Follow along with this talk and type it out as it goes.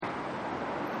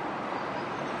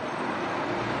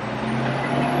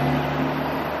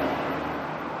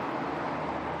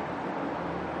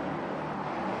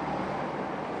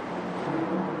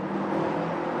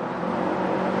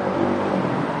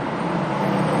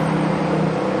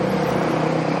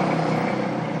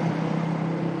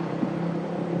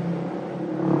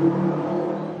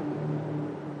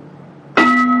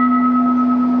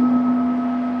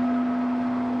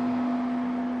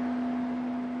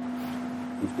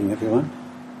evening, everyone.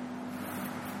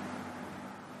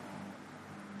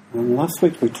 Last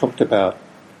week we talked about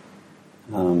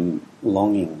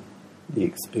longing, the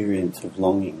experience of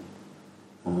longing,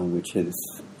 which is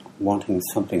wanting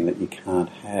something that you can't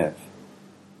have.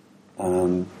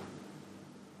 I'm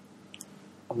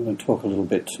going to talk a little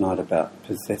bit tonight about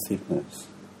possessiveness,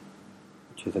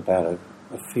 which is about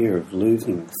a fear of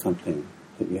losing something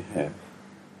that you have.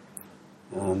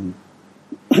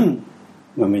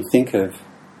 When we think of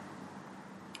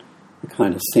the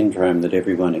kind of syndrome that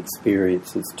everyone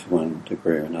experiences to one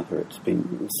degree or another, it's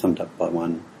been summed up by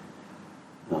one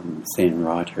Zen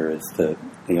writer as the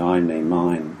I, me,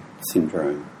 mine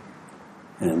syndrome.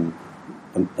 And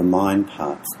the mine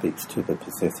part speaks to the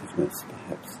possessiveness,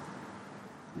 perhaps.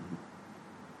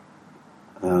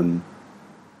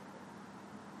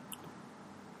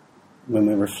 When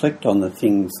we reflect on the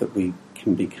things that we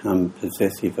can become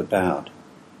possessive about,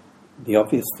 the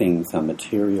obvious things are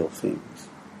material things.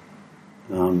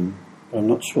 But I'm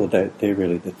not sure that they're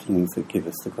really the things that give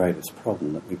us the greatest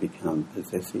problem that we become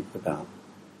possessive about.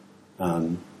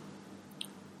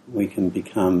 We can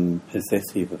become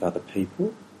possessive of other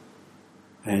people,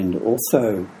 and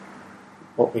also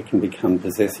what we can become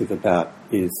possessive about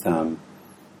is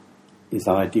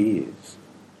ideas,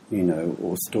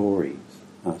 or stories,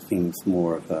 things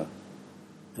more of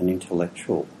an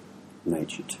intellectual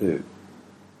nature too.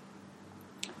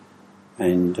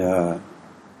 And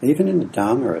even in the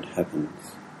Dharma it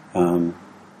happens.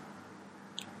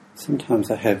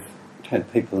 Sometimes I have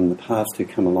had people in the past who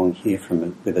come along here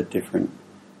with a different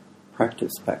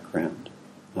practice background.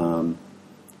 And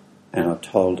I've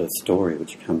told a story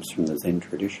which comes from the Zen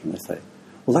tradition. They say,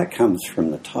 well, that comes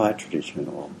from the Thai tradition,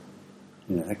 or,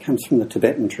 that comes from the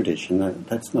Tibetan tradition.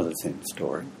 That's not a Zen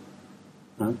story.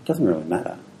 It doesn't really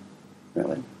matter,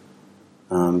 really.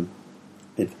 And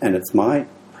it's my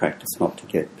practice not to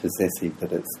get possessive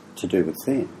that it's to do with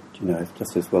Zen.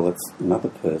 Just as well it's another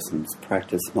person's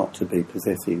practice not to be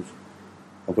possessive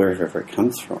of wherever it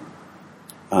comes from.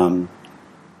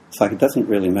 It's like it doesn't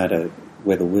really matter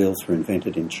whether wheels were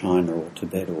invented in China or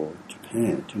Tibet or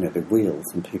Japan. They're wheels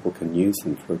and people can use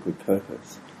them for a good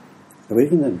purpose. So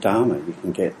even in the Dharma you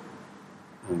can get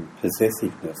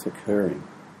possessiveness occurring.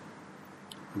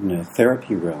 In the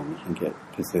therapy realm you can get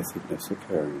possessiveness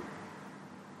occurring.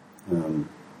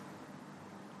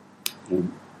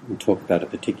 We talk about a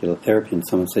particular therapy and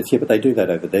someone says, yeah, but they do that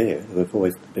over there. They've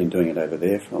always been doing it over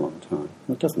there for a long time.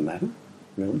 Well, it doesn't matter,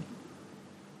 really.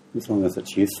 As long as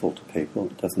it's useful to people,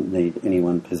 it doesn't need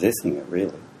anyone possessing it,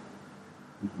 really.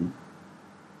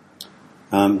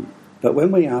 But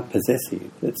when we are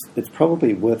possessive, it's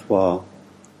probably worthwhile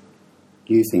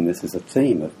using this as a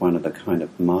theme of one of the kind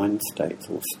of mind states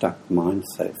or stuck mind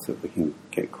states that we can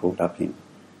get caught up in,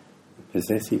 the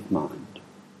possessive mind.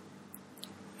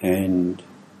 And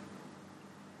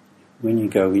when you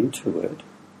go into it,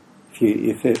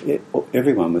 if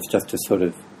everyone was just to sort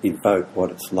of evoke what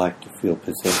it's like to feel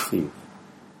possessive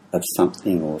of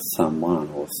something or someone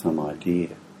or some idea,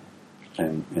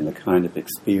 and the kind of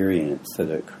experience that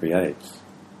it creates,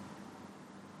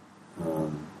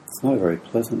 it's not a very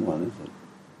pleasant one, is it?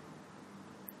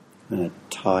 Kind of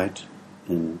tight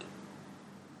and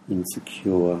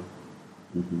insecure,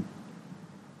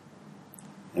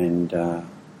 and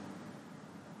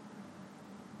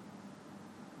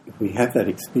if we have that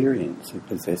experience of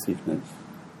possessiveness,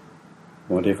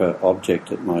 whatever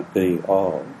object it might be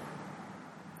of,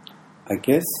 I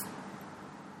guess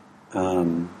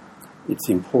it's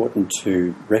important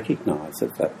to recognise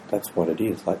that's what it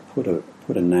is, like put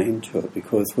a name to it,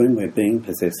 because when we're being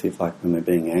possessive, like when we're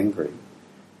being angry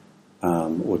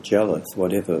or jealous,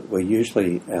 whatever,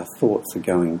 our thoughts are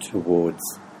going towards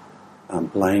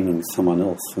blaming someone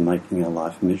else for making our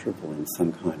life miserable in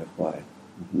some kind of way.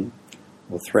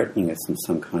 Or threatening us in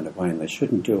some kind of way, and they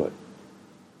shouldn't do it.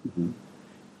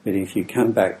 But if you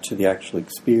come back to the actual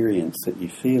experience that you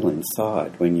feel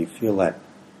inside, when you feel that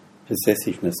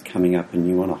possessiveness coming up and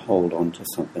you want to hold on to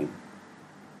something,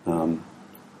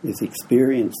 is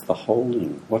experience the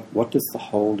holding. What does the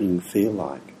holding feel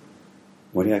like?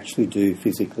 What do you actually do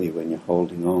physically when you're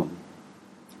holding on?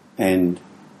 And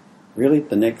really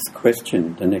the next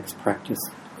practice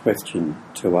question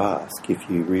to ask, if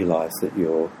you realise that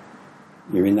you're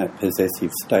in that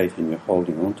possessive state and you're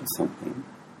holding on to something,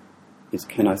 is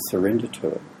can I surrender to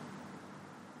it?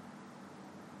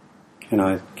 Can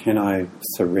I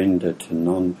surrender to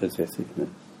non-possessiveness?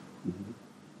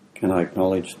 Can I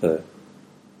acknowledge the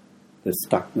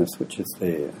stuckness which is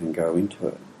there and go into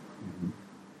it?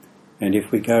 And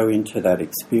if we go into that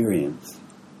experience,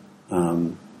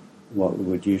 what we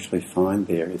would usually find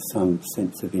there is some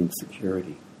sense of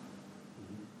insecurity.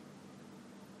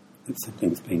 if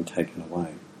something's been taken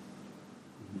away.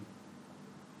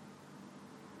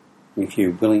 If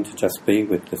you're willing to just be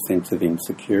with the sense of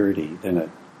insecurity,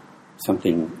 then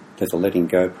there's a letting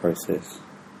go process.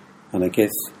 And I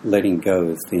guess letting go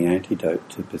is the antidote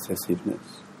to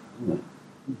possessiveness, isn't it?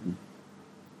 Mm-hmm.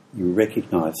 You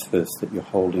recognise first that you're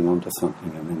holding on to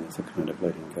something, and then there's a kind of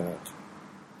letting go.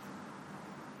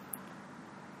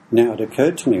 Now, it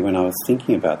occurred to me when I was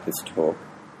thinking about this talk,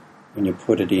 when you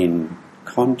put it in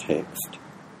context,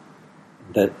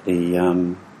 that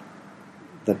the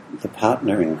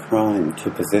partner in crime to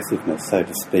possessiveness, so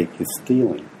to speak, is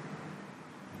stealing.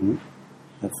 Mm-hmm.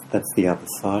 That's the other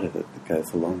side of it that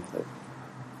goes along with it,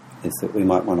 is that we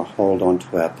might want to hold on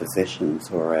to our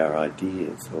possessions or our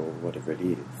ideas or whatever it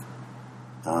is.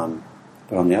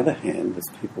 But on the other hand, there's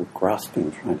people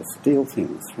grasping, trying to steal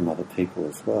things from other people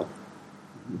as well.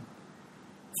 Mm-hmm.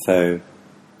 So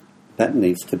that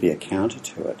needs to be a counter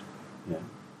to it. Yeah.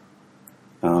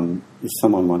 If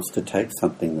someone wants to take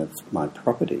something that's my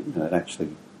property, and it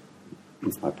actually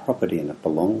is my property and it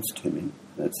belongs to me,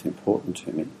 and it's important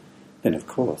to me, then of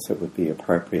course it would be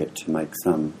appropriate to make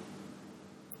some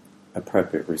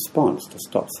appropriate response to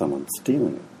stop someone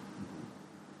stealing it.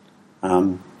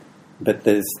 But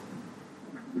there's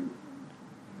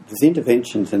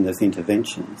interventions and there's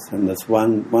interventions, and there's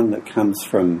one that comes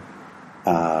from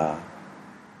a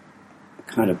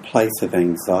kind of place of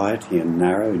anxiety and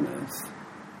narrowness,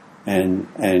 and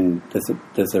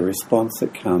there's a response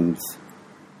that comes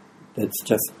that's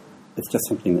just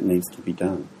something that needs to be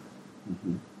done.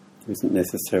 Mm-hmm. There isn't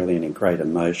necessarily any great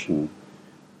emotion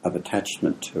of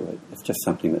attachment to it. It's just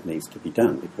something that needs to be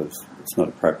done because it's not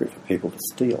appropriate for people to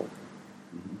steal.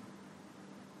 Mm-hmm.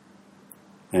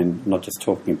 And I'm not just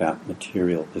talking about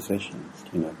material possessions,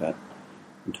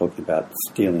 I'm talking about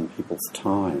stealing people's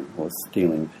time or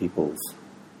stealing people's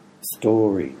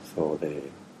stories or their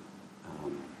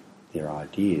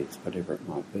ideas, whatever it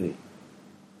might be.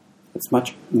 It's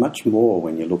much, much more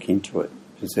when you look into it.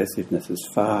 Possessiveness is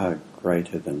far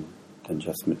greater than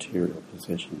just material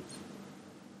possessions.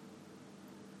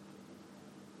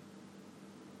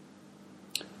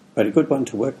 But a good one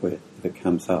to work with if it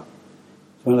comes up.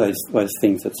 It's one of those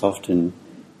things that's often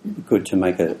good to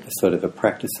make a sort of a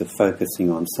practice of focusing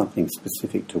on something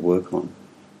specific to work on.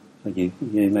 Like you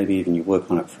maybe even you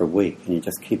work on it for a week and you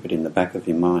just keep it in the back of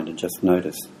your mind and just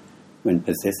notice when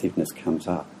possessiveness comes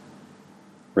up.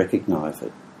 Recognise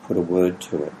it, put a word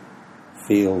to it,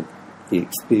 feel the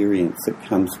experience that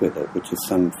comes with it, which is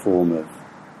some form of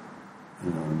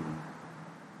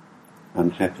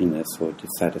unhappiness or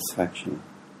dissatisfaction.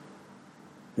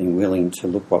 Being willing to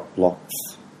look what blocks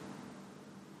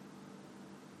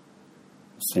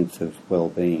a sense of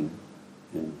well-being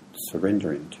and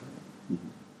surrendering to it. Mm-hmm.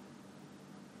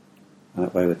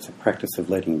 That way it's a practice of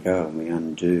letting go and we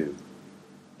undo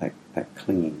that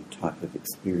clinging type of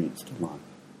experience to life.